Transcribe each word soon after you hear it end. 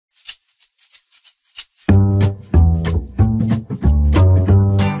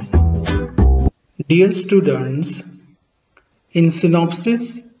Dear students, in synopsis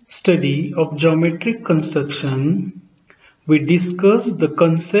study of geometric construction, we discuss the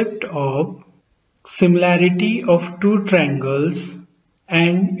concept of similarity of two triangles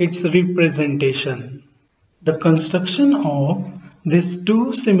and its representation. The construction of these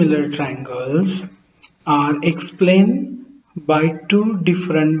two similar triangles are explained by two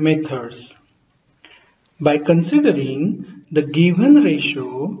different methods. By considering the given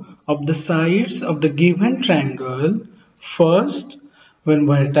ratio of the sides of the given triangle, first, when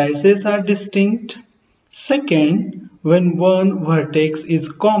vertices are distinct, second, when one vertex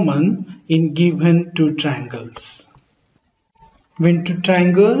is common in given two triangles. When two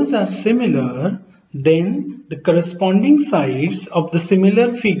triangles are similar, then the corresponding sides of the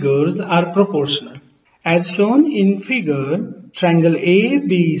similar figures are proportional. As shown in figure, triangle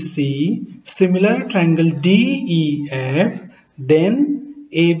ABC similar triangle DEF, then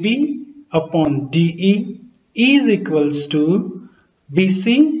AB upon DE is equals to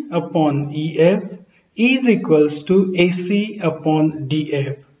BC upon EF is equals to AC upon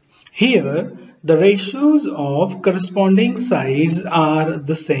DF. Here, the ratios of corresponding sides are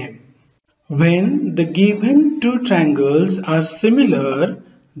the same. When the given two triangles are similar,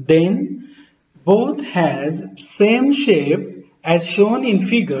 then both has same shape as shown in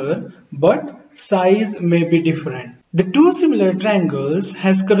figure, but size may be different. The two similar triangles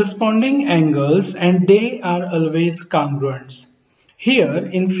has corresponding angles and they are always congruent. Here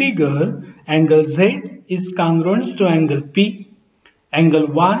in figure, angle Z is congruent to angle P, angle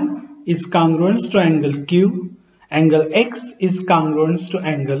Y is congruent to angle Q, angle X is congruent to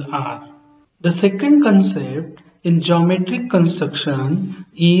angle R. The second concept in geometric construction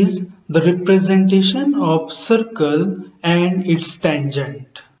is the representation of circle and its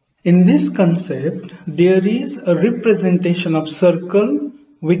tangent. In this concept, there is a representation of circle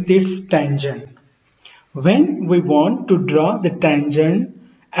with its tangent. When we want to draw the tangent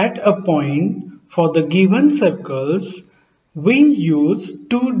at a point for the given circles, we use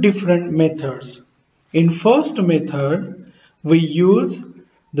two different methods. In first method, we use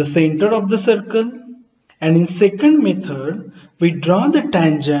the center of the circle, and in second method, we draw the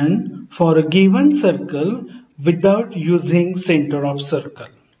tangent for a given circle without using center of circle.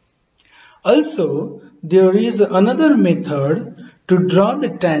 Also, there is another method to draw the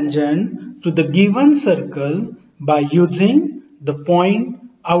tangent to the given circle by using the point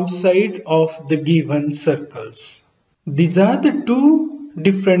outside of the given circles. These are the two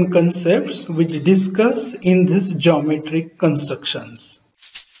different concepts which discuss in this geometric constructions.